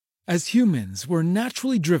As humans, we're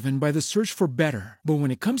naturally driven by the search for better. But when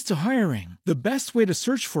it comes to hiring, the best way to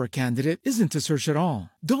search for a candidate isn't to search at all.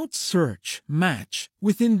 Don't search, match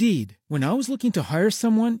with Indeed. When I was looking to hire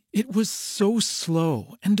someone, it was so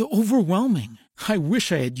slow and overwhelming. I wish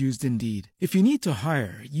I had used Indeed. If you need to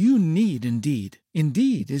hire, you need Indeed.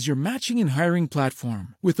 Indeed is your matching and hiring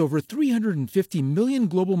platform with over 350 million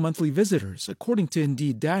global monthly visitors, according to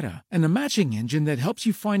Indeed data, and a matching engine that helps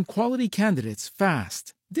you find quality candidates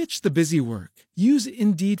fast. Ditch the busy work. Use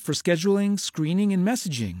Indeed for scheduling, screening, and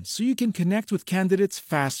messaging so you can connect with candidates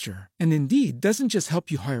faster. And Indeed doesn't just help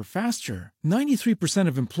you hire faster. 93%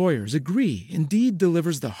 of employers agree Indeed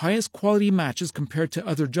delivers the highest quality matches compared to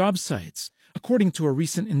other job sites, according to a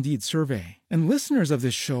recent Indeed survey. And listeners of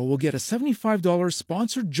this show will get a $75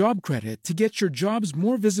 sponsored job credit to get your jobs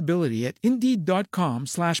more visibility at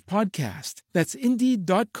Indeed.com/podcast. That's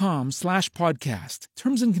Indeed.com/podcast.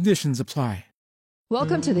 Terms and conditions apply.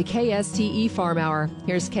 Welcome to the KSTE Farm Hour.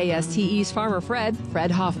 Here's KSTE's farmer Fred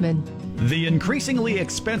Hoffman. The increasingly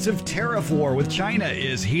expensive tariff war with China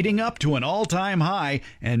is heating up to an all-time high,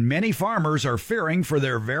 and many farmers are fearing for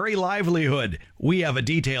their very livelihood. We have a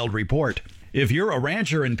detailed report. If you're a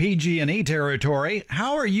rancher in PG&E territory,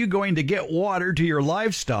 how are you going to get water to your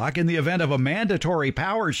livestock in the event of a mandatory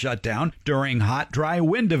power shutdown during hot, dry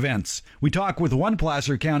wind events? We talk with one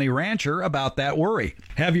Placer County rancher about that worry.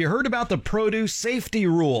 Have you heard about the produce safety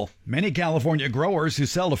rule? Many California growers who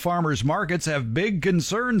sell to farmers markets have big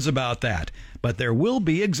concerns about that, but there will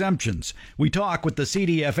be exemptions. We talk with the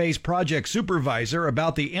CDFA's project supervisor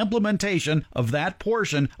about the implementation of that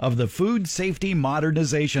portion of the Food Safety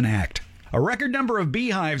Modernization Act. A record number of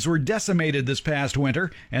beehives were decimated this past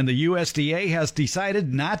winter, and the USDA has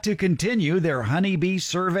decided not to continue their honeybee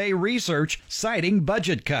survey research, citing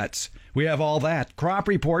budget cuts. We have all that, crop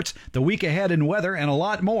reports, the week ahead in weather, and a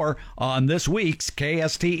lot more on this week's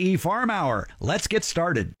KSTE Farm Hour. Let's get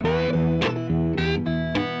started.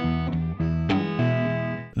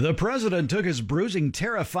 The president took his bruising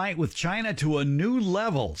tariff fight with China to a new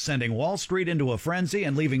level, sending Wall Street into a frenzy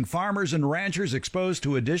and leaving farmers and ranchers exposed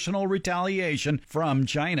to additional retaliation from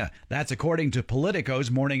China. That's according to Politico's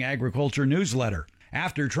morning agriculture newsletter.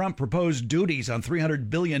 After Trump proposed duties on $300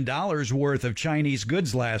 billion worth of Chinese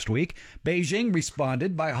goods last week, Beijing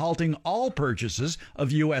responded by halting all purchases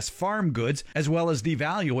of U.S. farm goods as well as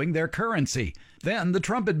devaluing their currency. Then the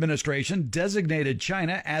Trump administration designated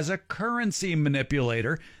China as a currency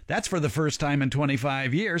manipulator. That's for the first time in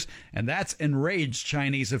 25 years, and that's enraged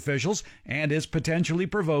Chinese officials and is potentially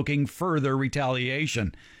provoking further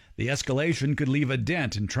retaliation. The escalation could leave a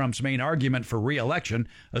dent in Trump's main argument for re-election,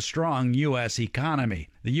 a strong U.S. economy.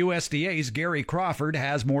 The USDA's Gary Crawford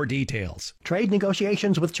has more details. Trade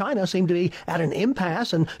negotiations with China seem to be at an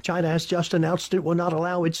impasse, and China has just announced it will not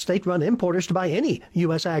allow its state-run importers to buy any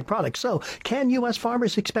U.S. ag products. So can U.S.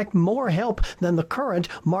 farmers expect more help than the current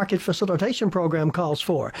market facilitation program calls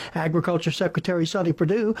for? Agriculture Secretary Sonny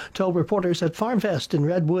Perdue told reporters at FarmFest in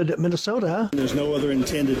Redwood, Minnesota. There's no other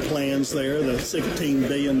intended plans there. The $16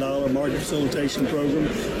 billion market facilitation program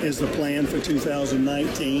is the plan for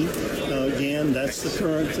 2019. Again, that's the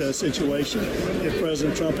current situation. If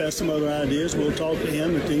President Trump has some other ideas, we'll talk to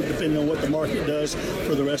him depending on what the market does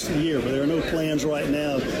for the rest of the year. But there are no plans right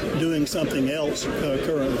now doing something else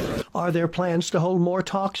currently. Are there plans to hold more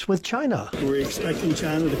talks with China? We're expecting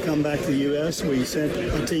China to come back to the U.S. We sent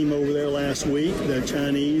a team over there last week. The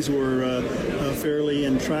Chinese were fairly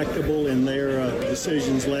intractable in their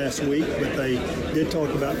decisions last week, but they did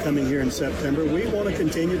talk about coming here in September. We want to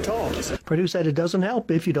continue talks. Perdue said it doesn't help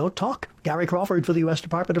if you don't talk. Gary Crawford for the U.S.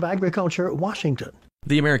 Department of Agriculture, Washington.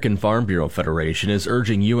 The American Farm Bureau Federation is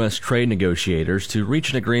urging U.S. trade negotiators to reach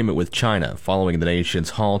an agreement with China following the nation's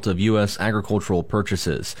halt of U.S. agricultural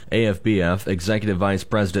purchases. AFBF Executive Vice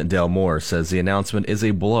President Dale Moore says the announcement is a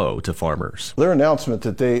blow to farmers. Their announcement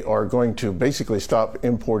that they are going to basically stop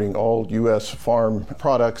importing all U.S. farm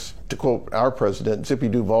products, to quote our president, Zippy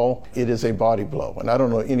Duvall, it is a body blow. And I don't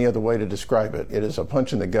know any other way to describe it. It is a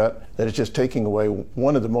punch in the gut that is just taking away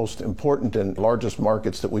one of the most important and largest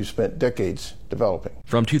markets that we've spent decades developing.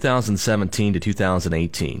 From 2017 to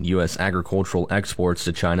 2018, U.S. agricultural exports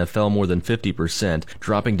to China fell more than 50%,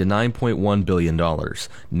 dropping to $9.1 billion.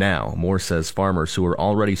 Now, Moore says farmers who are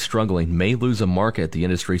already struggling may lose a market the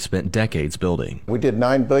industry spent decades building. We did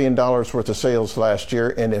 $9 billion worth of sales last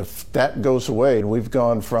year, and if that goes away, we've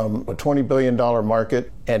gone from a $20 billion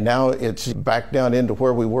market and now it's back down into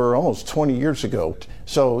where we were almost 20 years ago.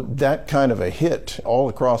 So that kind of a hit all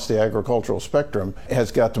across the agricultural spectrum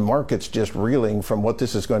has got the markets just reeling from what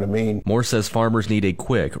this is going to mean. Moore says farmers need a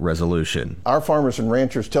quick resolution. Our farmers and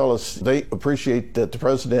ranchers tell us they appreciate that the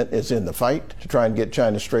president is in the fight to try and get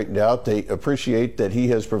China straightened out. They appreciate that he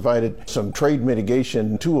has provided some trade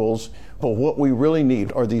mitigation tools. But what we really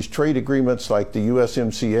need are these trade agreements like the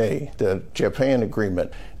USMCA, the Japan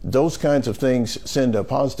agreement. Those kinds of things send a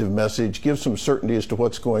positive message, give some certainty as to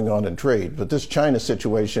what's going on in trade. But this China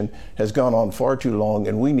situation has gone on far too long,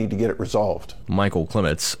 and we need to get it resolved. Michael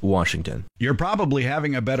Clements, Washington. You're probably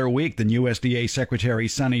having a better week than USDA Secretary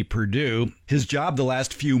Sonny Perdue. His job the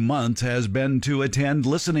last few months has been to attend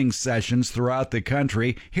listening sessions throughout the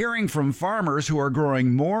country, hearing from farmers who are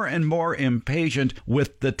growing more and more impatient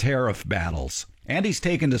with the tariff battles. And he's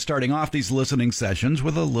taken to starting off these listening sessions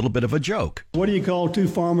with a little bit of a joke. What do you call two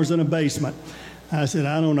farmers in a basement? I said,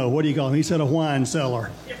 I don't know. What do you call them? He said, a wine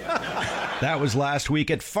cellar. That was last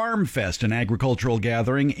week at Farm Fest, an agricultural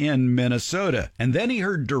gathering in Minnesota. And then he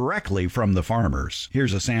heard directly from the farmers.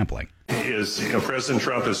 Here's a sampling. President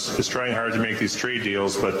Trump is trying hard to make these trade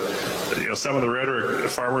deals, but some of the rhetoric,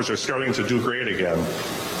 farmers are starting to do great again.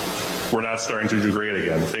 We're not starting to do great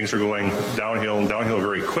again. Things are going downhill and downhill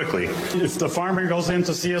very quickly. If the farmer goes in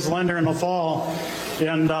to see his lender in the fall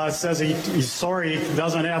and says he's sorry, he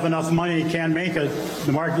doesn't have enough money, he can't make it,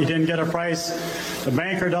 the market, he didn't get a price, the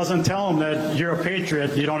banker doesn't tell him that you're a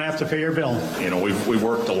patriot, you don't have to pay your bill. We've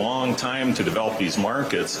worked a long time to develop these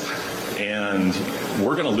markets, and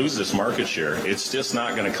we're going to lose this market share. It's just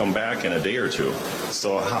not going to come back in a day or two.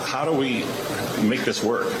 So how do we make this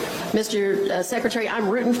work? Mr. Secretary, I'm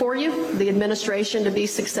rooting for you, the administration, to be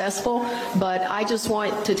successful, but I just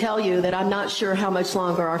want to tell you that I'm not sure how much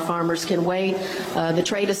longer our farmers can wait. The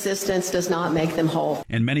trade assistance does not make them whole.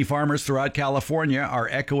 And many farmers throughout California are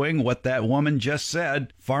echoing what that woman just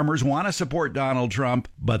said. Farmers want to support Donald Trump,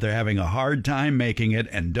 but they're having a hard time making it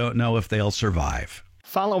and don't know if they'll survive.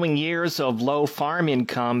 Following years of low farm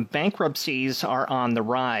income, bankruptcies are on the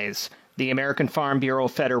rise. The American Farm Bureau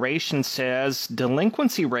Federation says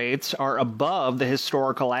delinquency rates are above the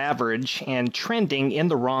historical average and trending in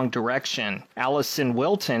the wrong direction. Allison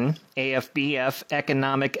Wilton, AFBF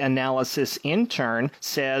Economic Analysis Intern,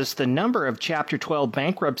 says the number of Chapter 12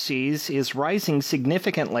 bankruptcies is rising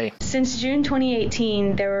significantly. Since June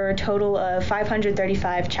 2018, there were a total of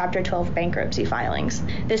 535 Chapter 12 bankruptcy filings.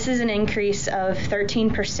 This is an increase of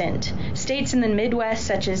 13%. States in the Midwest,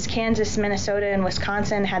 such as Kansas, Minnesota, and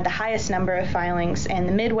Wisconsin, had the highest number of filings, and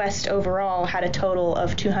the Midwest overall had a total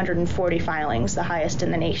of 240 filings, the highest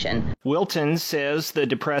in the nation. Wilton says the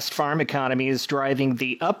depressed farm economy is driving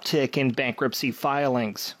the uptick in bankruptcy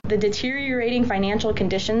filings. The deteriorating financial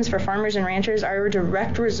conditions for farmers and ranchers are a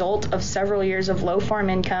direct result of several years of low farm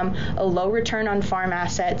income, a low return on farm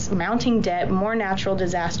assets, mounting debt, more natural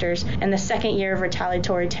disasters, and the second year of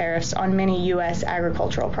retaliatory tariffs on many U.S.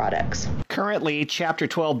 agricultural products. Currently, Chapter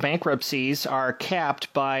 12 bankruptcies are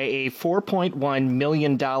capped by a $4.1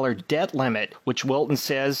 million debt limit, which Wilton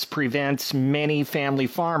says prevents many family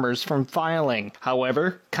farmers from filing.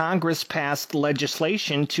 However, Congress passed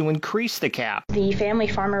legislation to increase the cap. The Family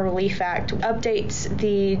Farmer Relief Act updates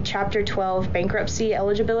the Chapter 12 bankruptcy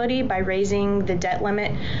eligibility by raising the debt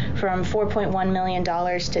limit from $4.1 million to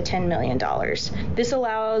 $10 million. This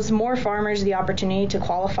allows more farmers the opportunity to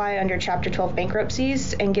qualify under Chapter 12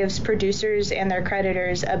 bankruptcies and gives producers and their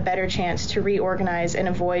creditors a better chance to reorganize and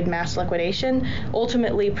avoid mass liquidation,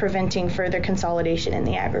 ultimately preventing further consolidation in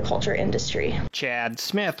the agriculture industry. Chad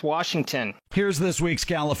Smith, Washington. Here's this week's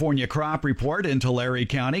California crop report. In Tulare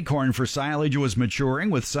County, corn for silage was maturing,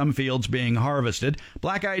 with some fields being harvested.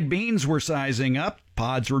 Black-eyed beans were sizing up.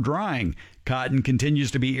 Pods were drying. Cotton continues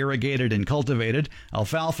to be irrigated and cultivated.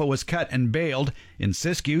 Alfalfa was cut and baled. In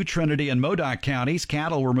Siskiyou, Trinity, and Modoc counties,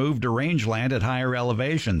 cattle were moved to rangeland at higher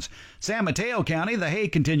elevations. San Mateo County, the hay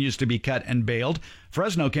continues to be cut and baled.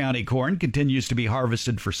 Fresno County corn continues to be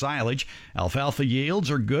harvested for silage. Alfalfa yields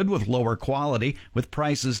are good with lower quality, with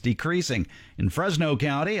prices decreasing. In Fresno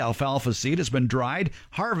County, alfalfa seed has been dried.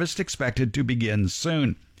 Harvest expected to begin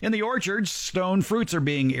soon. In the orchards, stone fruits are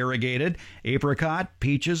being irrigated. Apricot,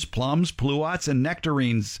 peaches, plums, pluots, and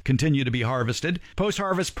nectarines continue to be harvested.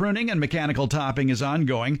 Post-harvest pruning and mechanical topping is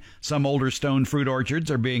ongoing. Some older stone fruit orchards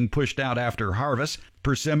are being pushed out after harvest.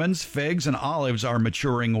 Persimmons, figs, and olives are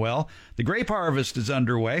maturing well. The grape harvest is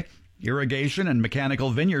underway. Irrigation and mechanical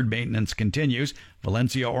vineyard maintenance continues.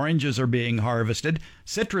 Valencia oranges are being harvested.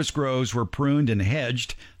 Citrus groves were pruned and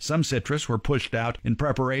hedged. Some citrus were pushed out in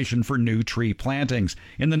preparation for new tree plantings.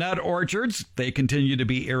 In the nut orchards, they continue to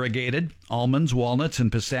be irrigated. Almonds, walnuts,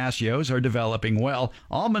 and pistachios are developing well.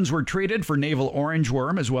 Almonds were treated for navel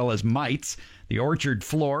orangeworm as well as mites. The orchard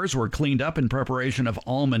floors were cleaned up in preparation of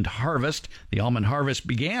almond harvest. The almond harvest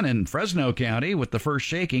began in Fresno County with the first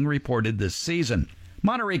shaking reported this season.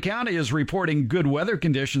 Monterey County is reporting good weather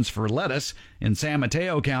conditions for lettuce. In San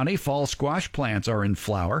Mateo County, fall squash plants are in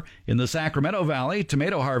flower. In the Sacramento Valley,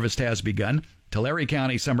 tomato harvest has begun. Tulare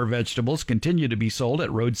County summer vegetables continue to be sold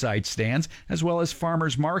at roadside stands as well as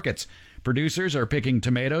farmers markets. Producers are picking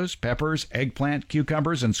tomatoes, peppers, eggplant,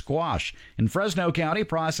 cucumbers, and squash. In Fresno County,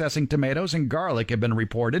 processing tomatoes and garlic have been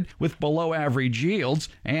reported with below-average yields,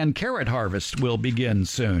 and carrot harvest will begin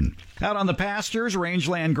soon. Out on the pastures,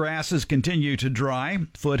 rangeland grasses continue to dry.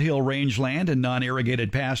 Foothill rangeland and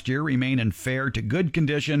non-irrigated pasture remain in fair to good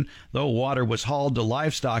condition, though water was hauled to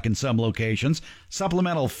livestock in some locations.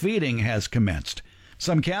 Supplemental feeding has commenced.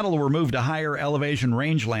 Some cattle were moved to higher elevation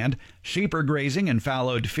rangeland, sheep are grazing in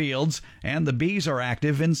fallowed fields, and the bees are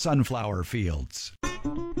active in sunflower fields.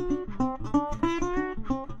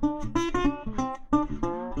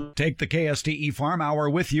 Take the KSTE Farm Hour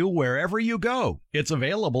with you wherever you go. It's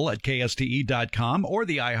available at KSTE.com or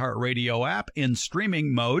the iHeartRadio app in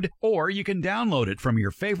streaming mode, or you can download it from your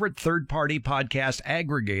favorite third-party podcast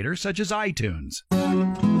aggregator such as iTunes.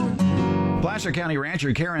 Placer County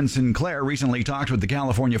rancher Karen Sinclair recently talked with the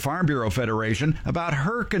California Farm Bureau Federation about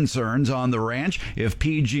her concerns on the ranch if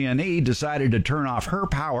PG&E decided to turn off her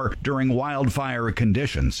power during wildfire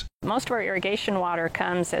conditions. Most of our irrigation water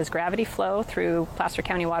comes as gravity flow through Placer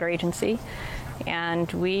County Water Agency,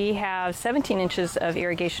 and we have 17 inches of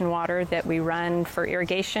irrigation water that we run for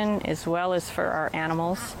irrigation as well as for our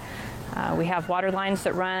animals. We have water lines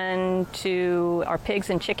that run to our pigs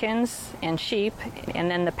and chickens and sheep,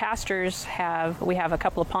 and then the pastures we have a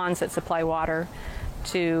couple of ponds that supply water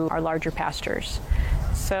to our larger pastures.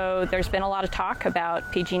 So there's been a lot of talk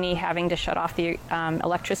about PG&E having to shut off the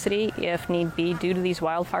electricity if need be due to these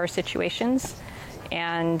wildfire situations.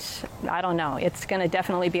 And I don't know, it's going to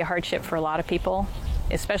definitely be a hardship for a lot of people,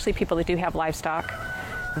 especially people that do have livestock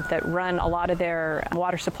that run a lot of their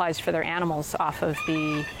water supplies for their animals off of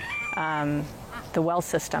the well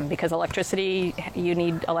system, because you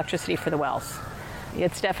need electricity for the wells.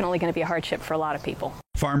 It's definitely going to be a hardship for a lot of people.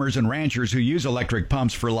 Farmers and ranchers who use electric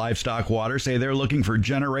pumps for livestock water say they're looking for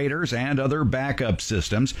generators and other backup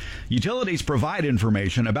systems. Utilities provide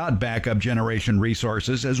information about backup generation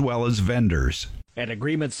resources as well as vendors. An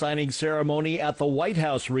agreement signing ceremony at the White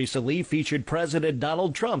House recently featured President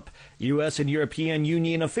Donald Trump, U.S. and European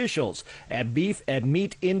Union officials, and beef and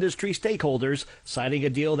meat industry stakeholders, signing a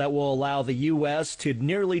deal that will allow the U.S. to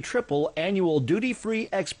nearly triple annual duty-free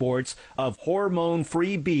exports of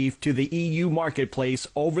hormone-free beef to the EU marketplace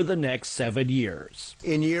over the next 7 years.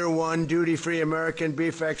 In year one, duty-free American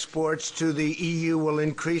beef exports to the EU will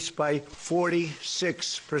increase by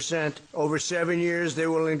 46%. Over 7 years, they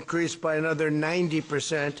will increase by another 90%.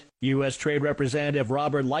 U.S. Trade Representative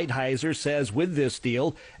Robert Lighthizer says with this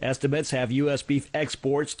deal, estimates have U.S. beef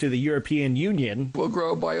exports to the European Union will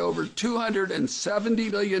grow by over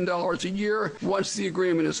 $270 billion a year once the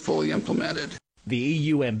agreement is fully implemented. The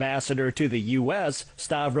EU ambassador to the U.S.,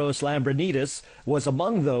 Stavros Lambrinidis, was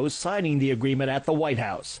among those signing the agreement at the White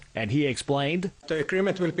House, and he explained, "The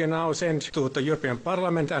agreement will be now sent to the European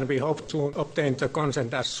Parliament, and we hope to obtain the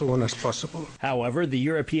consent as soon as possible." However, the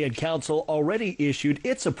European Council already issued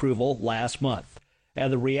its approval last month.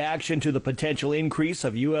 And the reaction to the potential increase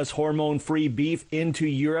of U.S. hormone-free beef into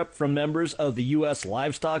Europe from members of the U.S.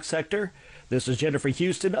 livestock sector? This is Jennifer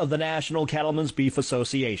Houston of the National Cattlemen's Beef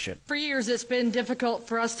Association. For years, it's been difficult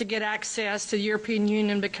for us to get access to the European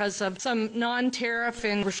Union because of some non-tariff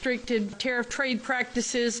and restricted tariff trade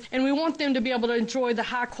practices, and we want them to be able to enjoy the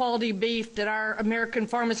high-quality beef that our American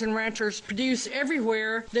farmers and ranchers produce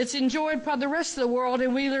everywhere that's enjoyed by the rest of the world,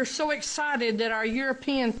 and we are so excited that our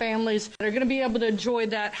European families are going to be able to enjoy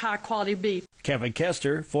that high-quality beef. Kevin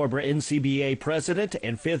Kester, former NCBA president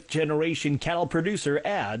and fifth-generation cattle producer,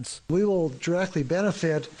 adds, "We will directly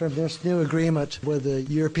benefit from this new agreement with the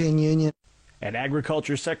European Union." And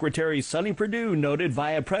Agriculture Secretary Sonny Perdue noted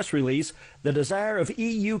via press release the desire of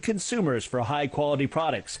EU consumers for high-quality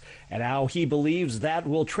products and how he believes that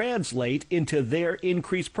will translate into their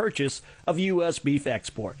increased purchase of U.S. beef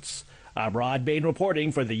exports. I'm Rod Bain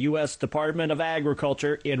reporting for the U.S. Department of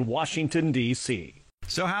Agriculture in Washington, D.C.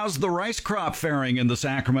 So how's the rice crop faring in the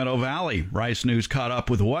Sacramento Valley? Rice News caught up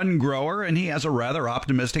with one grower, and he has a rather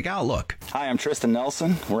optimistic outlook. Hi, I'm Tristan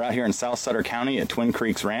Nelson. We're out here in South Sutter County at Twin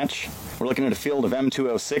Creeks Ranch. We're looking at a field of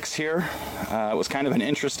M206 here. It was kind of an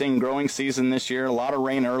interesting growing season this year. A lot of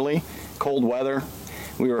rain early, cold weather.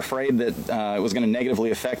 We were afraid that it was going to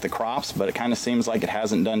negatively affect the crops, but it kind of seems like it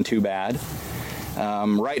hasn't done too bad.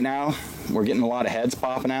 Right now, we're getting a lot of heads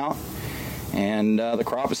popping out. And the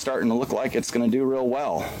crop is starting to look like it's going to do real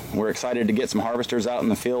well. We're excited to get some harvesters out in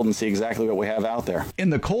the field and see exactly what we have out there. In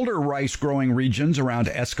the colder rice growing regions around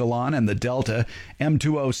Escalon and the Delta,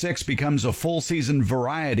 M206 becomes a full season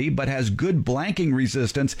variety but has good blanking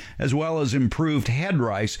resistance as well as improved head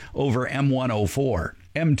rice over M104.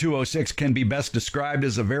 M206 can be best described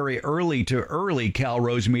as a very early to early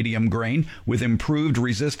Calrose medium grain with improved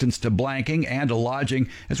resistance to blanking and to lodging,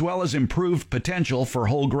 as well as improved potential for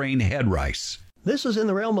whole grain head rice. This is in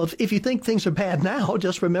the realm of, if you think things are bad now,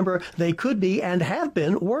 just remember they could be and have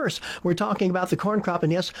been worse. We're talking about the corn crop,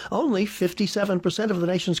 and yes, only 57% of the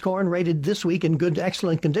nation's corn rated this week in good to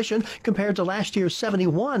excellent condition compared to last year's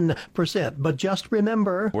 71%. But just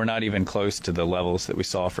remember, we're not even close to the levels that we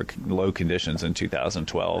saw for low conditions in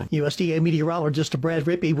 2012. USDA meteorologist Brad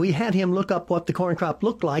Rippey, we had him look up what the corn crop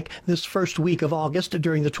looked like this first week of August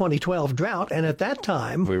during the 2012 drought, and at that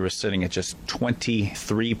time, we were sitting at just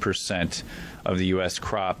 23% of the U.S.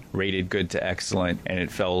 crop rated good to excellent, and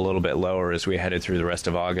it fell a little bit lower as we headed through the rest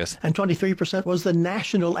of August. And 23% was the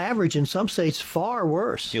national average, in some states far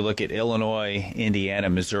worse. You look at Illinois,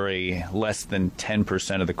 Indiana, Missouri, less than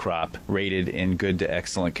 10% of the crop rated in good to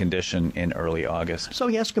excellent condition in early August. So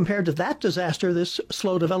yes, compared to that disaster, this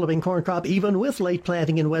slow developing corn crop, even with late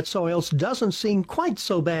planting in wet soils, doesn't seem quite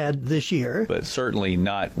so bad this year. But certainly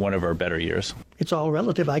not one of our better years. It's all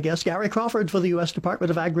relative, I guess. Gary Crawford for the U.S. Department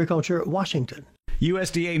of Agriculture, Washington.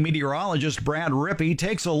 USDA meteorologist Brad Rippey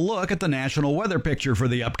takes a look at the national weather picture for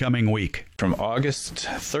the upcoming week. From August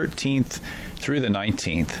 13th through the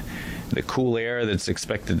 19th, the cool air that's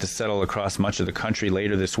expected to settle across much of the country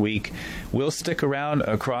later this week will stick around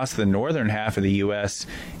across the northern half of the U.S.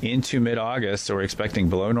 into mid-August. So we're expecting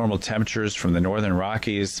below normal temperatures from the northern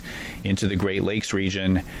Rockies into the Great Lakes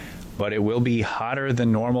region. But it will be hotter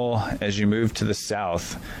than normal as you move to the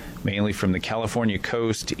south, mainly from the California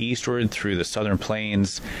coast eastward through the southern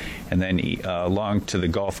plains and then along to the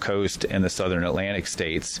Gulf Coast and the southern Atlantic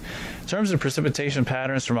states. In terms of precipitation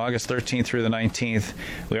patterns from August 13th through the 19th,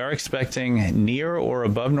 we are expecting near or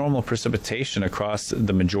above normal precipitation across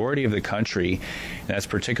the majority of the country. And that's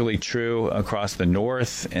particularly true across the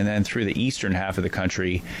north and then through the eastern half of the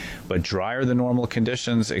country, but drier than normal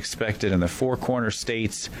conditions expected in the Four Corners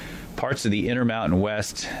states, parts of the Intermountain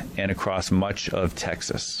West, and across much of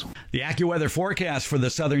Texas. The AccuWeather forecast for the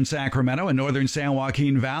southern Sacramento and northern San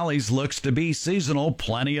Joaquin valleys looks to be seasonal.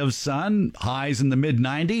 Plenty of sun, highs in the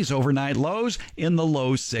mid-90s, overnight lows in the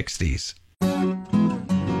low 60s.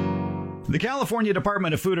 The California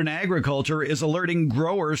Department of Food and Agriculture is alerting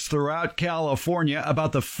growers throughout California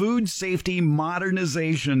about the Food Safety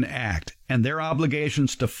Modernization Act and their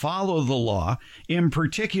obligations to follow the law, in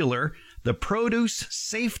particular, the Produce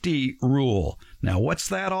Safety Rule. Now, what's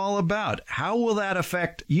that all about? How will that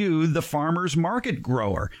affect you, the farmer's market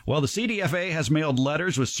grower? Well, the CDFA has mailed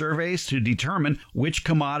letters with surveys to determine which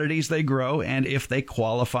commodities they grow and if they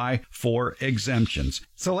qualify for exemptions.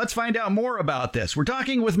 So let's find out more about this. We're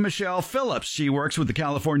talking with Michelle Phillips. She works with the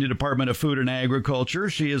California Department of Food and Agriculture.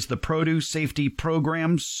 She is the Produce Safety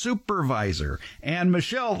Program Supervisor. And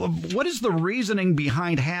Michelle, what is the reasoning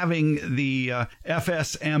behind having the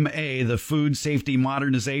FSMA, the Food Safety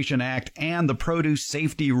Modernization Act, and the Produce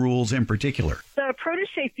Safety Rules in particular? The Produce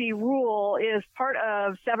Safety Rule is part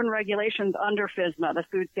of 7 regulations under FSMA, the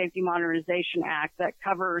Food Safety Modernization Act, that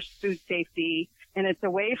covers food safety. And it's a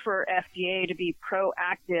way for FDA to be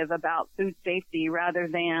proactive about food safety rather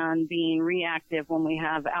than being reactive when we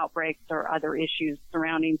have outbreaks or other issues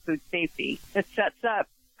surrounding food safety. It sets up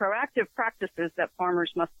proactive practices that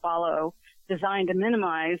farmers must follow, designed to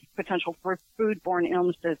minimize potential for foodborne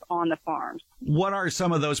illnesses on the farms. What are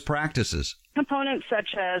some of those practices? Components such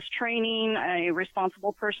as training. A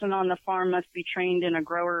responsible person on the farm must be trained in a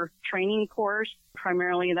grower training course.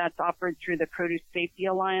 Primarily that's offered through the Produce Safety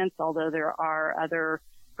Alliance, although there are other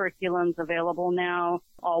curriculums available now.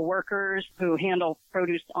 All workers who handle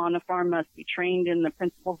produce on the farm must be trained in the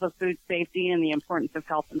principles of food safety and the importance of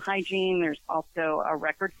health and hygiene. There's also a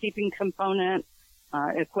record-keeping component,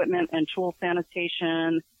 equipment and tool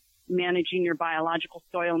sanitation, managing your biological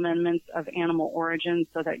soil amendments of animal origin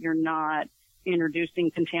so that you're not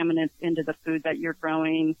introducing contaminants into the food that you're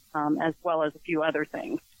growing, as well as a few other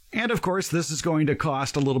things. And of course, this is going to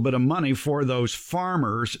cost a little bit of money for those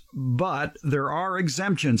farmers, but there are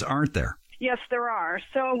exemptions, aren't there? Yes, there are.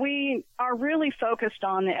 So we are really focused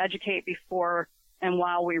on the educate before and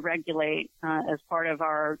while we regulate as part of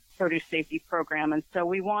our produce safety program. And so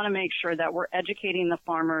we want to make sure that we're educating the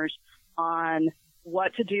farmers on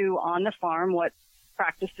what to do on the farm, what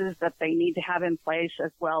practices that they need to have in place,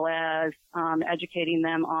 as well as educating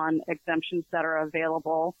them on exemptions that are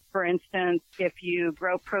available. For instance, if you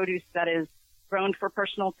grow produce that is grown for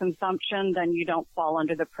personal consumption, then you don't fall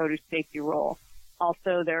under the produce safety rule.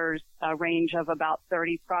 Also, there's a range of about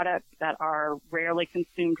 30 products that are rarely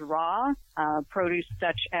consumed raw, produce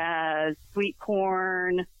such as sweet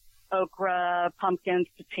corn, okra, pumpkins,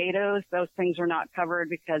 potatoes. Those things are not covered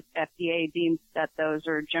because FDA deems that those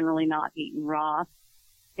are generally not eaten raw.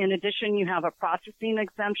 In addition, you have a processing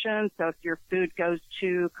exemption. So if your food goes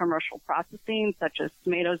to commercial processing, such as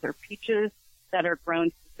tomatoes or peaches that are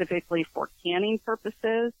grown specifically for canning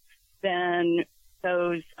purposes, then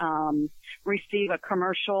those receive a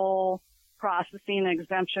commercial processing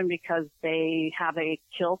exemption because they have a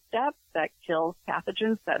kill step that kills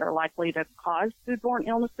pathogens that are likely to cause foodborne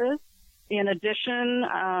illnesses. In addition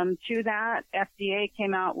to that, FDA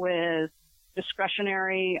came out with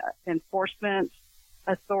discretionary enforcement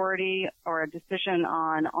authority or a decision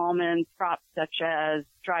on almond crops such as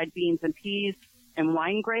dried beans and peas and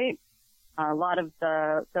wine grape. A lot of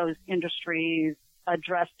those industries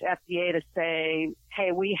addressed FDA to say,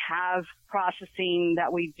 hey, we have processing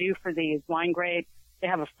that we do for these wine grapes. They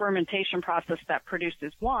have a fermentation process that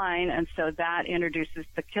produces wine, and so that introduces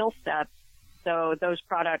the kill step. So those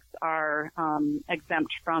products are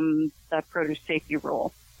exempt from the produce safety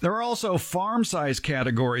rule. There are also farm size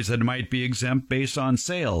categories that might be exempt based on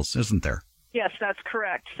sales, isn't there? Yes, that's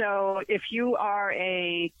correct. So if you are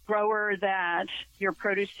a grower that your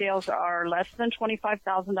produce sales are less than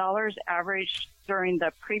 $25,000 averaged during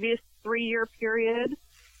the previous 3-year period,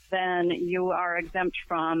 then you are exempt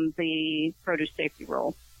from the produce safety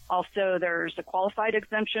rule. Also, there's a qualified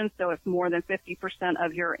exemption. So if more than 50%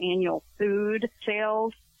 of your annual food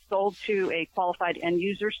sales sold to a qualified end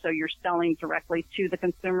user, so you're selling directly to the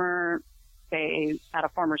consumer, say, at a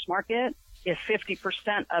farmer's market, if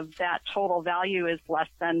 50% of that total value is less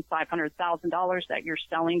than $500,000 that you're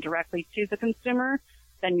selling directly to the consumer,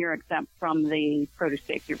 then you're exempt from the produce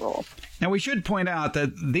safety rule. Now, we should point out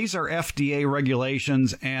that these are FDA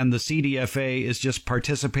regulations, and the CDFA is just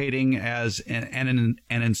participating as an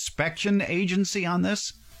inspection agency on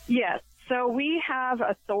this? Yes. So we have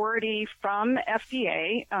authority from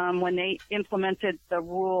FDA. When they implemented the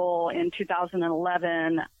rule in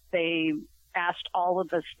 2011, they asked all of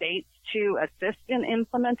the states to assist in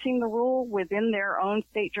implementing the rule within their own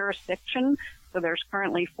state jurisdiction. So there's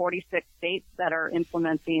currently 46 states that are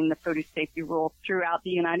implementing the produce safety rule throughout the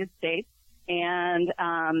United States. And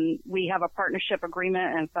we have a partnership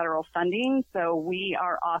agreement and federal funding. So we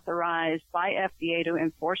are authorized by FDA to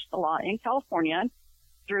enforce the law in California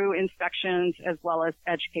through inspections as well as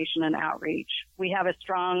education and outreach. We have a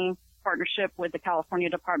strong partnership with the California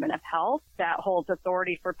Department of Health that holds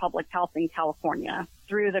authority for public health in California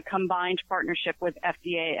through the combined partnership with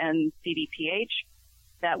FDA and CDPH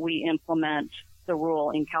that we implement the rule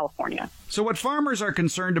in California. So what farmers are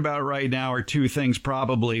concerned about right now are two things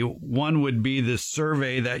probably. One would be this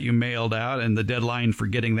survey that you mailed out and the deadline for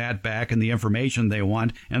getting that back and the information they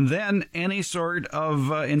want, and then any sort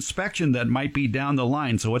of inspection that might be down the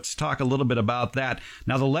line. So let's talk a little bit about that.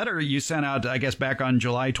 Now, the letter you sent out, I guess, back on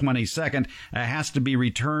July 22nd has to be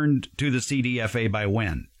returned to the CDFA by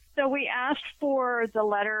when? So we asked for the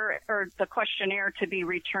letter or the questionnaire to be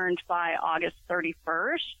returned by August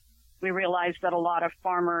 31st. We realized that a lot of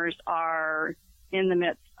farmers are in the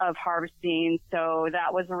midst of harvesting, so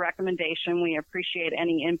that was a recommendation. We appreciate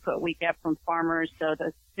any input we get from farmers, so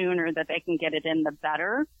the sooner that they can get it in, the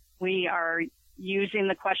better. We are using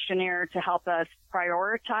the questionnaire to help us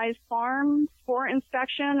prioritize farms for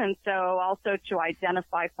inspection, and so also to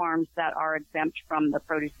identify farms that are exempt from the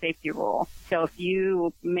produce safety rule. So if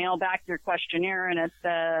you mail back your questionnaire and it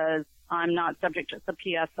says, I'm not subject to the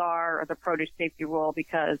PSR or the produce safety rule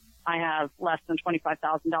because I have less than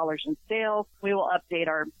 $25,000 in sales, we will update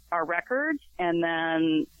our records, and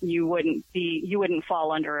then you wouldn't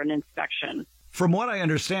fall under an inspection. From what I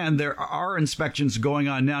understand, there are inspections going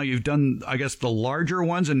on now. You've done, I guess, the larger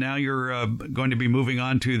ones, and now you're going to be moving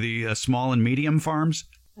on to the small and medium farms?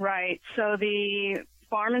 Right. So the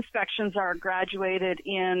farm inspections are graduated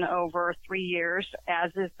in over 3 years,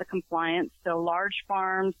 as is the compliance. So large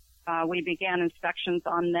farms, we began inspections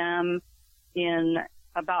on them in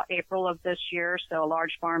about April of this year. So a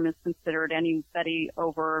large farm is considered anybody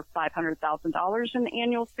over $500,000 in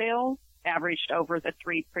annual sales, averaged over the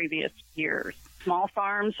 3 previous years. Small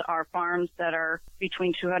farms are farms that are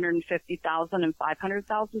between $250,000 and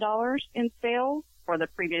 $500,000 in sales for the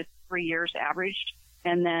previous 3 years averaged.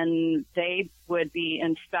 And then they would be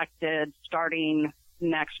inspected starting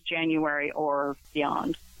next January or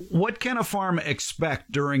beyond. What can a farm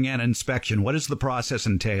expect during an inspection? What does the process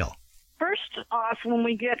entail? First off, when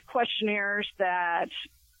we get questionnaires that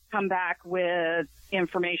come back with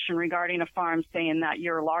information regarding a farm saying that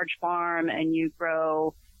you're a large farm and you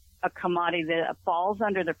grow a commodity that falls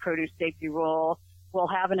under the produce safety rule, we'll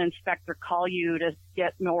have an inspector call you to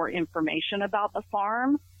get more information about the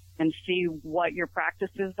farm and see what your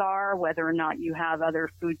practices are, whether or not you have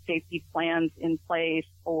other food safety plans in place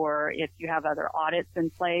or if you have other audits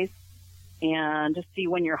in place, and to see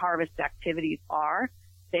when your harvest activities are.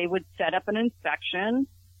 They would set up an inspection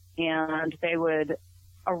and they would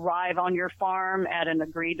arrive on your farm at an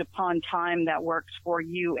agreed upon time that works for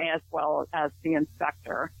you as well as the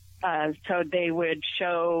inspector. So they would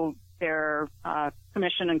show their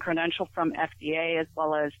commission and credential from FDA as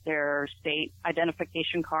well as their state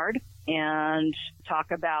identification card and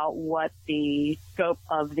talk about what the scope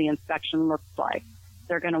of the inspection looks like.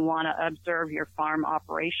 They're going to want to observe your farm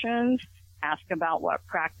operations, ask about what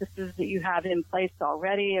practices that you have in place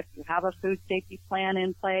already, if you have a food safety plan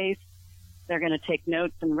in place. They're going to take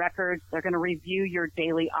notes and records. They're going to review your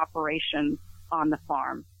daily operations on the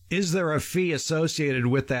farm. Is there a fee associated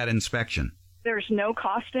with that inspection? There's no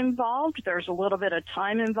cost involved. There's a little bit of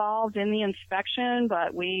time involved in the inspection,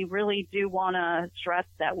 but we really do want to stress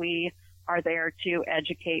that we are there to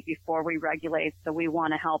educate before we regulate. So we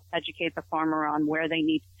want to help educate the farmer on where they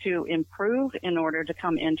need to improve in order to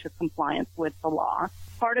come into compliance with the law.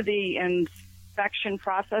 Part of the inspection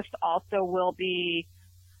process also will be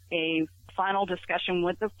a final discussion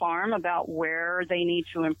with the farm about where they need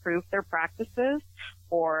to improve their practices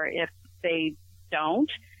or if they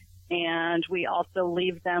don't. And we also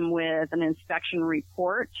leave them with an inspection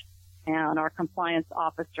report, and our compliance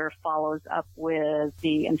officer follows up with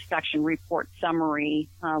the inspection report summary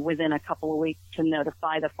within a couple of weeks to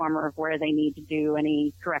notify the farmer of where they need to do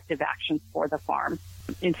any corrective actions for the farm.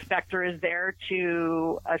 Inspector is there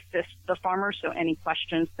to assist the farmer, so any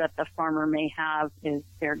questions that the farmer may have is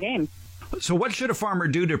fair game. So what should a farmer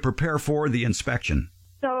do to prepare for the inspection?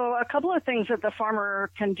 So a couple of things that the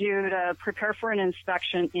farmer can do to prepare for an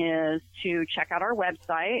inspection is to check out our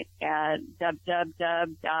website at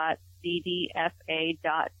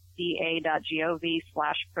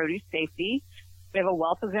www.cdfa.ca.gov/produce safety. We have a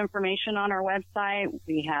wealth of information on our website.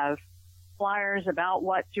 We have flyers about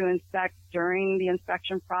what to inspect during the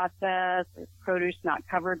inspection process. There's produce not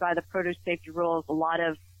covered by the produce safety rules, a lot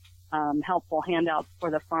of helpful handouts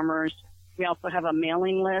for the farmers. We also have a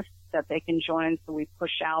mailing list that they can join, so we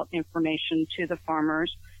push out information to the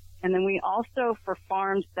farmers. And then we also, for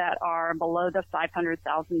farms that are below the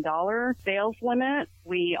 $500,000 sales limit,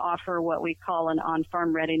 we offer what we call an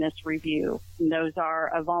on-farm readiness review. And those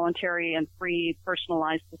are a voluntary and free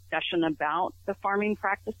personalized discussion about the farming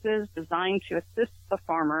practices designed to assist the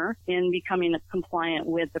farmer in becoming compliant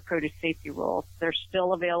with the produce safety rules. They're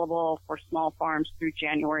still available for small farms through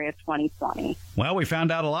January of 2020. Well, we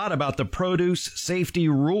found out a lot about the produce safety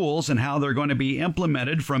rules and how they're going to be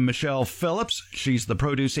implemented from Michelle Phillips. She's the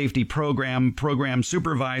Produce Safety Program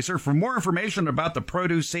Supervisor. For more information about the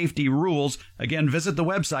produce safety rules, again, visit the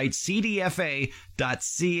website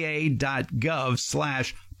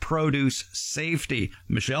cdfa.ca.gov/produce safety.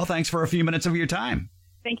 Michelle, thanks for a few minutes of your time.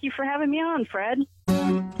 Thank you for having me on, Fred.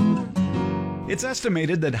 It's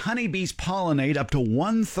estimated that honeybees pollinate up to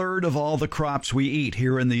 1/3 of all the crops we eat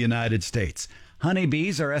here in the United States.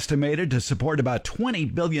 Honeybees are estimated to support about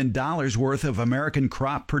 $20 billion worth of American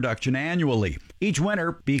crop production annually. Each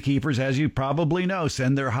winter, beekeepers, as you probably know,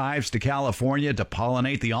 send their hives to California to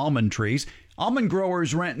pollinate the almond trees. Almond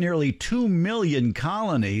growers rent nearly 2 million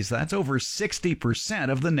colonies. That's over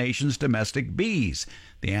 60% of the nation's domestic bees.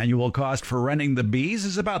 The annual cost for renting the bees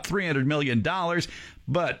is about $300 million,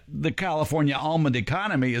 but the California almond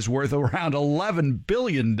economy is worth around $11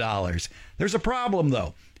 billion. There's a problem,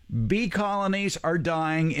 though. Bee colonies are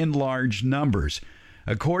dying in large numbers.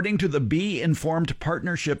 According to the Bee Informed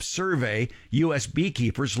Partnership Survey, U.S.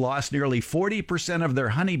 beekeepers lost nearly 40% of their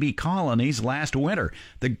honeybee colonies last winter,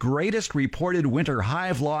 the greatest reported winter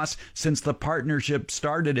hive loss since the partnership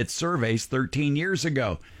started its surveys 13 years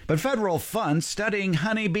ago. But federal funds studying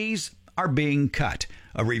honeybees are being cut.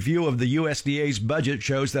 A review of the USDA's budget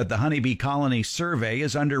shows that the honeybee colony survey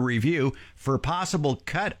is under review for possible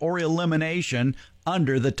cut or elimination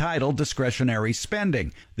under the title discretionary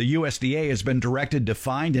spending. The USDA has been directed to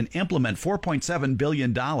find and implement $4.7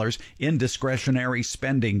 billion in discretionary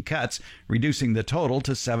spending cuts, reducing the total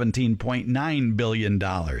to $17.9 billion.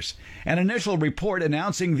 An initial report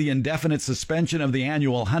announcing the indefinite suspension of the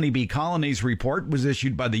annual honeybee colonies report was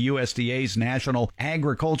issued by the USDA's National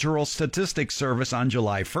Agricultural Statistics Service on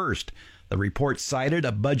July 1st. The report cited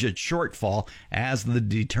a budget shortfall as the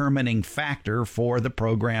determining factor for the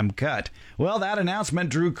program cut. Well, that announcement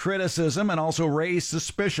drew criticism and also raised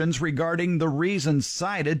suspicions regarding the reasons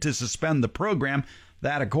cited to suspend the program,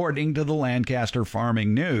 that according to the Lancaster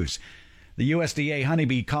Farming News. The USDA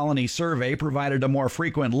Honeybee Colony Survey provided a more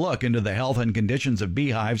frequent look into the health and conditions of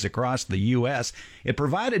beehives across the U.S. It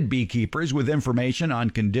provided beekeepers with information on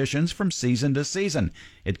conditions from season to season.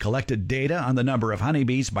 It collected data on the number of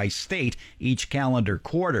honeybees by state each calendar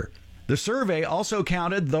quarter. The survey also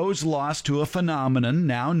counted those lost to a phenomenon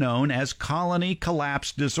now known as colony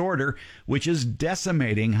collapse disorder, which is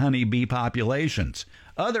decimating honeybee populations.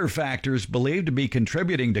 Other factors believed to be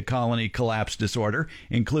contributing to colony collapse disorder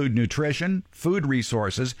include nutrition, food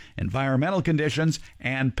resources, environmental conditions,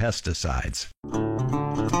 and pesticides.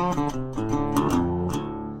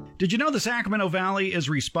 Did you know the Sacramento Valley is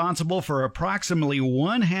responsible for approximately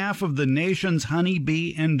 1/2 of the nation's honeybee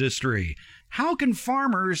industry? How can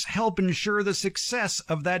farmers help ensure the success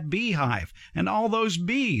of that beehive and all those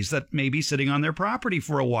bees that may be sitting on their property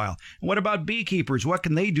for a while? What about beekeepers? What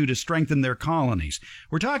can they do to strengthen their colonies?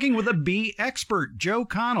 We're talking with a bee expert, Joe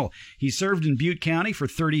Connell. He served in Butte County for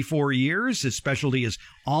 34 years. His specialty is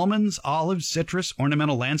almonds, olives, citrus,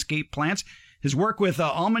 ornamental landscape plants. His work with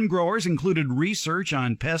almond growers included research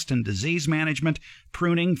on pest and disease management,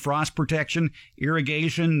 pruning, frost protection,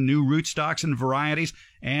 irrigation, new rootstocks and varieties,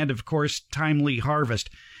 and, of course, timely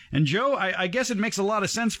harvest. And, Joe, I guess it makes a lot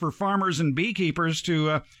of sense for farmers and beekeepers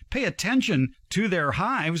to pay attention to their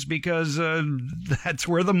hives because that's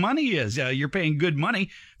where the money is. You're paying good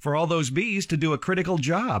money for all those bees to do a critical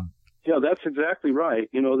job. Yeah, that's exactly right.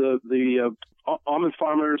 You know, the almond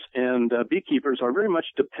farmers and beekeepers are very much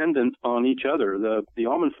dependent on each other. The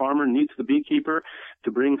almond farmer needs the beekeeper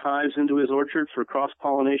to bring hives into his orchard for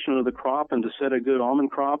cross-pollination of the crop and to set a good almond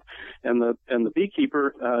crop. And the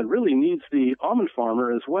beekeeper really needs the almond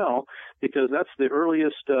farmer as well because that's the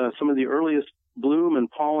earliest, some of the earliest bloom and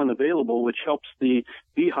pollen available, which helps the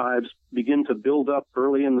beehives begin to build up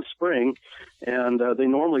early in the spring. And they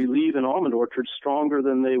normally leave an almond orchard stronger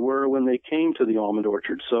than they were when they came to the almond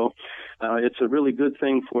orchard. So it's a really good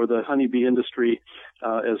thing for the honeybee industry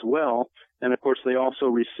as well. And, of course, they also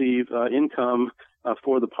receive income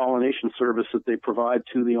for the pollination service that they provide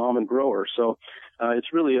to the almond grower. So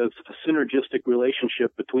it's really a synergistic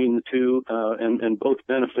relationship between the two, and both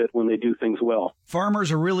benefit when they do things well.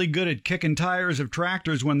 Farmers are really good at kicking tires of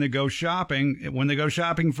tractors when they go shopping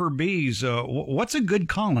for bees. What's a good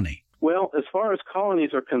colony? Well, as far as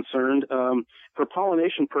colonies are concerned, for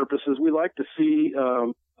pollination purposes, we like to see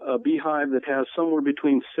a beehive that has somewhere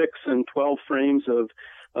between 6 and 12 frames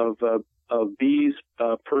of bees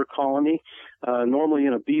per colony. Normally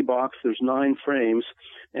in a bee box, there's 9 frames,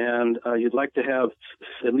 and you'd like to have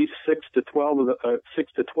at least 6 to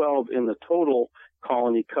 12 in the total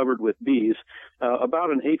colony covered with bees. About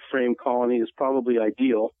an 8-frame colony is probably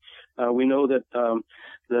ideal. We know that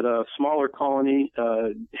a smaller colony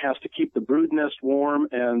has to keep the brood nest warm,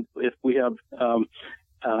 and if we have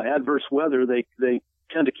adverse weather, they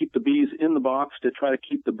tend to keep the bees in the box to try to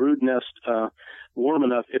keep the brood nest warm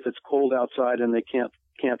enough if it's cold outside and they can't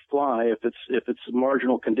fly if it's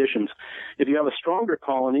marginal conditions. If you have a stronger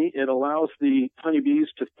colony, it allows the honeybees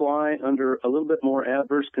to fly under a little bit more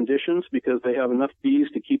adverse conditions because they have enough bees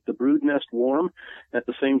to keep the brood nest warm, at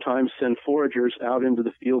the same time send foragers out into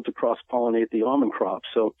the field to cross-pollinate the almond crop.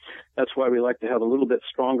 So that's why we like to have a little bit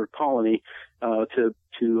stronger colony to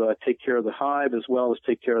take care of the hive as well as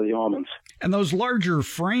take care of the almonds. And those larger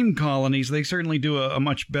frame colonies, they certainly do a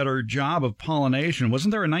much better job of pollination.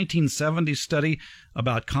 Wasn't there a 1970 study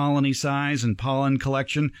about colony size and pollen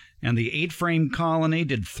collection? And the 8-frame colony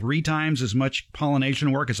did 3 times as much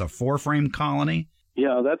pollination work as a 4-frame colony?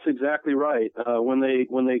 Yeah, that's exactly right. When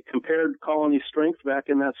they compared colony strength back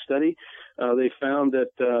in that study, they found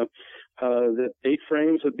that 8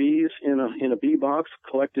 frames of bees in a bee box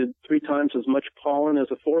collected 3 times as much pollen as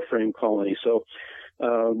a 4-frame colony. So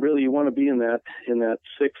really you want to be in that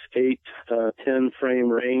 6, 8, 10 frame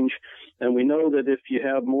range. And we know that if you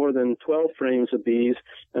have more than 12 frames of bees,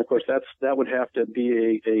 and of course that would have to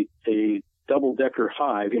be a double-decker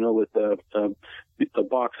hive, with a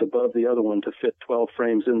box above the other one to fit 12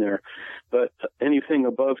 frames in there. But anything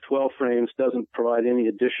above 12 frames doesn't provide any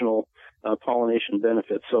additional pollination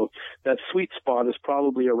benefits. So that sweet spot is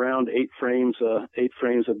probably around 8 frames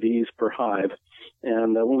of bees per hive.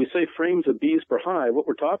 And when we say frames of bees per hive, what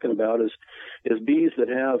we're talking about is bees that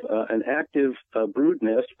have an active brood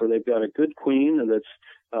nest where they've got a good queen that's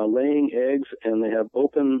laying eggs, and they have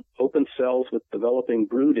open cells with developing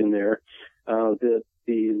brood in there.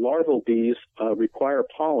 The larval bees require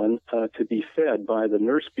pollen to be fed by the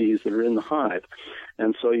nurse bees that are in the hive.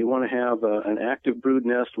 And so you want to have an active brood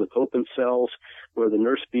nest with open cells where the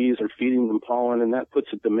nurse bees are feeding them pollen, and that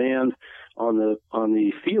puts a demand on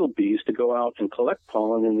the field bees to go out and collect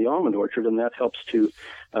pollen in the almond orchard, and that helps to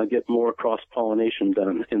get more cross-pollination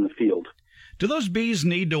done in the field. Do those bees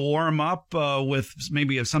need to warm up with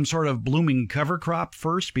maybe some sort of blooming cover crop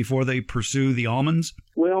first before they pursue the almonds?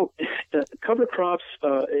 Well, cover crops,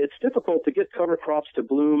 it's difficult to get cover crops to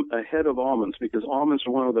bloom ahead of almonds because almonds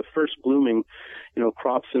are one of the first blooming,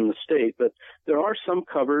 crops in the state. But there are some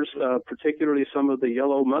covers, particularly some of the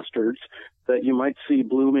yellow mustards, that you might see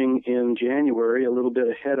blooming in January, a little bit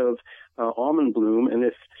ahead of almond bloom. And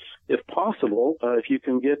if possible, if you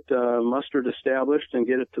can get mustard established and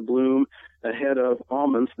get it to bloom ahead of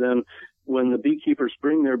almonds, then when the beekeepers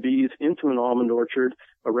bring their bees into an almond orchard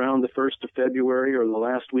around the 1st of February or the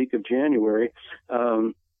last week of January,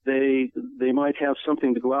 they might have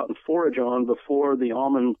something to go out and forage on before the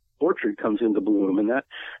almond orchard comes into bloom, and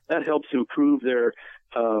that helps improve their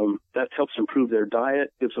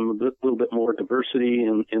diet, gives them a little bit more diversity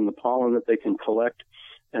in the pollen that they can collect,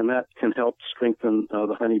 and that can help strengthen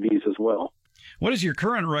the honeybees as well. What is your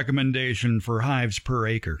current recommendation for hives per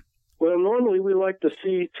acre? Well, normally we like to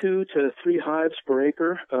see 2 to 3 hives per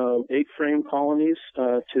acre, 8-frame colonies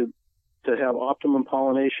to have optimum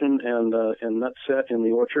pollination and nut set in the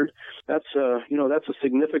orchard. That's a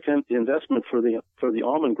significant investment for the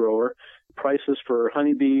almond grower. Prices for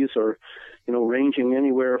honeybees are, ranging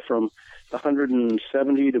anywhere from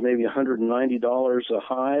 $170 to maybe $190 a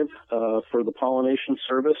hive for the pollination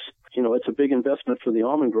service. It's a big investment for the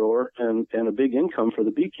almond grower and a big income for the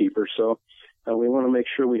beekeeper. So we want to make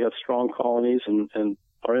sure we have strong colonies and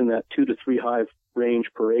are in that 2 to 3 hive range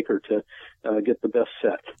per acre to get the best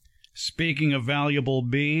set. Speaking of valuable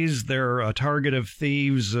bees, they're a target of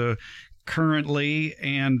thieves currently,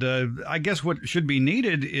 and I guess what should be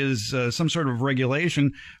needed is some sort of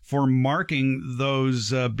regulation for marking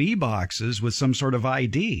those bee boxes with some sort of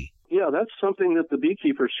ID. Yeah, that's something that the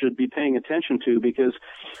beekeepers should be paying attention to because,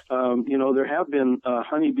 there have been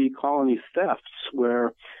honeybee colony thefts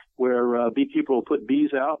where beekeeper will put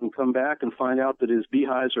bees out and come back and find out that his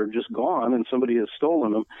beehives are just gone and somebody has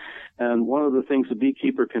stolen them. And one of the things the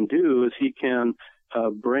beekeeper can do is he can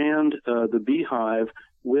brand the beehive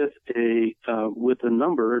with a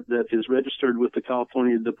number that is registered with the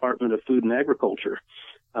California Department of Food and Agriculture.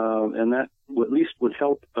 And that at least would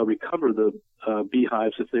help recover the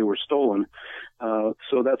beehives if they were stolen.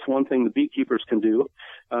 So that's one thing the beekeepers can do.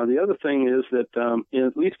 The other thing is that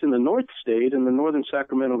at least in the North State, in the northern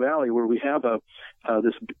Sacramento Valley, where we have a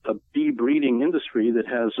bee breeding industry that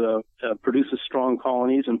has produces strong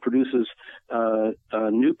colonies and produces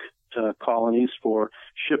nuke colonies for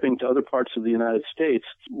shipping to other parts of the United States,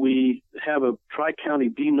 we have a tri-county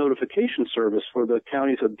bee notification service for the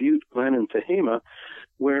counties of Butte, Glenn, and Tehama,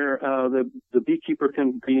 where the beekeeper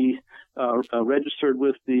can be registered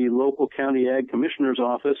with the local county ag commissioner's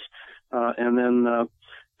office and then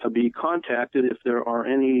be contacted if there are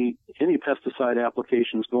any pesticide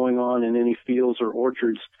applications going on in any fields or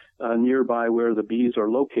orchards nearby where the bees are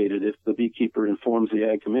located if the beekeeper informs the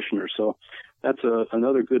ag commissioner. So that's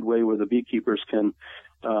another good way where the beekeepers can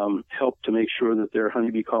help to make sure that their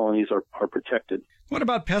honeybee colonies are protected. What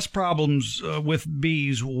about pest problems with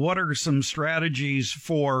bees? What are some strategies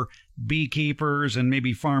for beekeepers and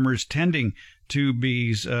maybe farmers tending to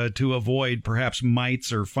bees to avoid perhaps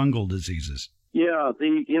mites or fungal diseases? Yeah,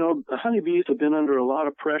 the honeybees have been under a lot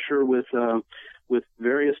of pressure with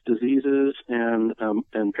various diseases and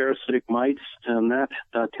parasitic mites, and that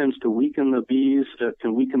tends to weaken the bees,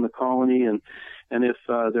 can weaken the colony, and if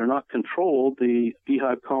they're not controlled, the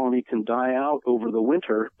beehive colony can die out over the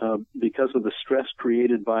winter because of the stress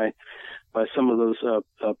created by some of those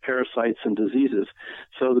parasites and diseases.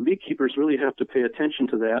 So the beekeepers really have to pay attention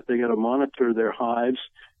to that. They got to monitor their hives,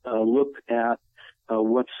 look at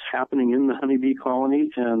what's happening in the honeybee colony,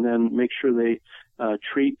 and then make sure they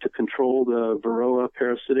treat to control the Varroa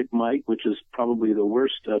parasitic mite, which is probably the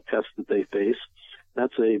worst pest that they face.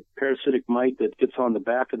 That's a parasitic mite that gets on the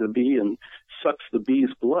back of the bee and sucks the bee's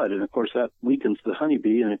blood, and of course that weakens the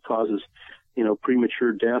honeybee and it causes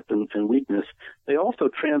premature death and weakness. They also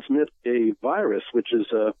transmit a virus, which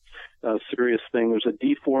is a serious thing. There's a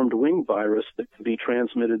deformed wing virus that can be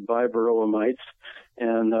transmitted by varroa mites,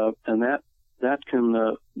 and that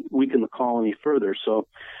can weaken the colony further. So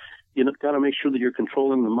got to make sure that you're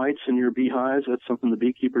controlling the mites in your beehives. That's something the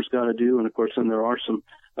beekeeper's got to do. And of course, then there are some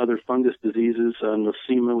other fungus diseases,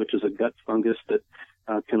 Nosema, which is a gut fungus that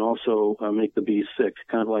can also make the bees sick,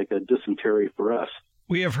 kind of like a dysentery for us.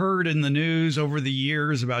 We have heard in the news over the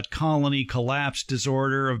years about colony collapse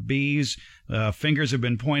disorder of bees. Fingers have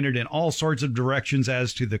been pointed in all sorts of directions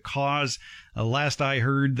as to the cause. Last I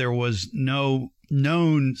heard, there was no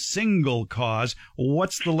known single cause.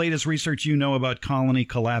 What's the latest research you know about colony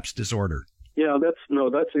collapse disorder? Yeah,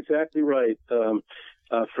 that's exactly right,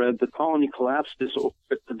 Fred. The colony collapse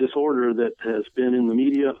disorder that has been in the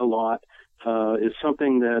media a lot is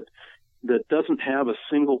something that doesn't have a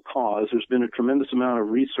single cause. There's been a tremendous amount of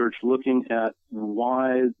research looking at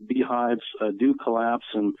why beehives do collapse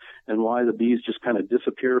and why the bees just kind of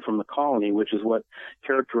disappear from the colony, which is what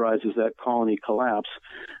characterizes that colony collapse.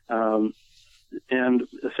 And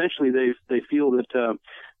essentially they feel that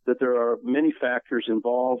there are many factors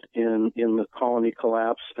involved in the colony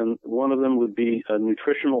collapse, and one of them would be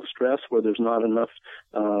nutritional stress, where there's not enough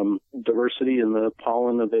diversity in the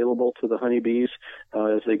pollen available to the honeybees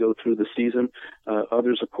as they go through the season.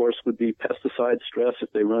 Others, of course, would be pesticide stress if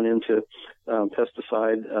they run into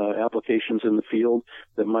pesticide applications in the field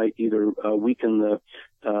that might either weaken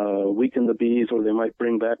the bees, or they might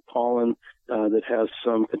bring back pollen that has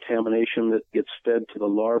some contamination that gets fed to the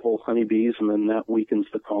larval honeybees, and then that weakens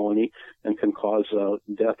the colony and can cause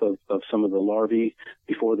death of some of the larvae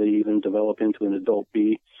before they even develop into an adult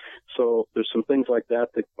bee. So there's some things like that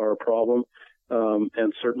are a problem.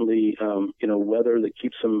 And certainly, weather that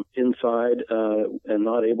keeps them inside and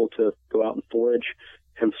not able to go out and forage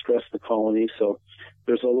can stress the colony. So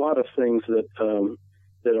there's a lot of things that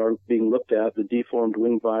are being looked at, the deformed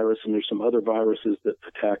wing virus, and there's some other viruses that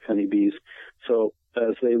attack honeybees. So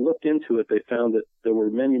as they looked into it, they found that there were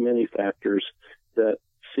many, many factors that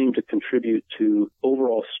seemed to contribute to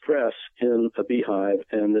overall stress in a beehive,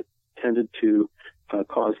 and that tended to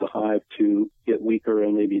cause the hive to get weaker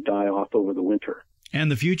and maybe die off over the winter. And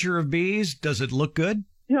the future of bees, does it look good?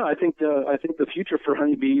 Yeah, I think the future for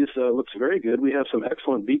honeybees looks very good. We have some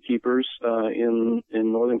excellent beekeepers in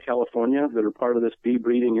Northern California that are part of this bee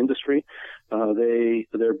breeding industry.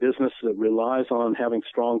 Their business relies on having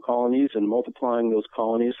strong colonies and multiplying those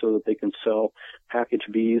colonies so that they can sell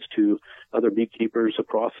packaged bees to other beekeepers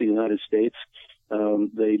across the United States.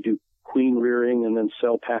 They do queen rearing and then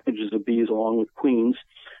sell packages of bees along with queens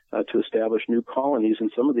to establish new colonies in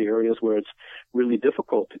some of the areas where it's really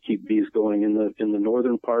difficult to keep bees going. In the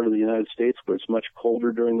northern part of the United States, where it's much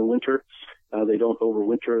colder during the winter, they don't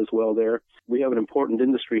overwinter as well there. We have an important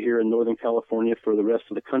industry here in Northern California for the rest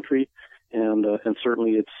of the country, and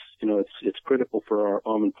certainly it's critical for our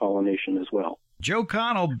almond pollination as well. Joe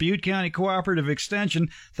Connell, Butte County Cooperative Extension,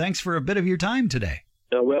 thanks for a bit of your time today.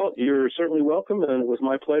 Well, you're certainly welcome, and it was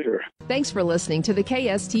my pleasure. Thanks for listening to the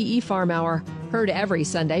KSTE Farm Hour, heard every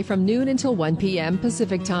Sunday from noon until 1 p.m.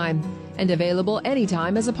 Pacific Time, and available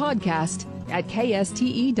anytime as a podcast at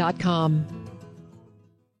kste.com.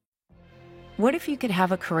 What if you could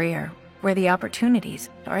have a career where the opportunities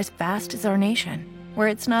are as vast as our nation, where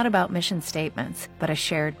it's not about mission statements, but a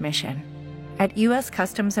shared mission? At U.S.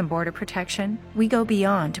 Customs and Border Protection, we go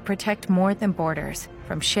beyond to protect more than borders.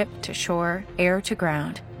 From ship to shore, air to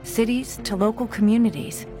ground, cities to local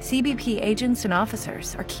communities, CBP agents and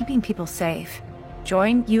officers are keeping people safe.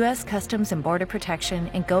 Join U.S. Customs and Border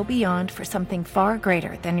Protection and go beyond for something far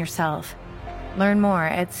greater than yourself. Learn more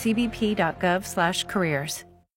at cbp.gov/careers.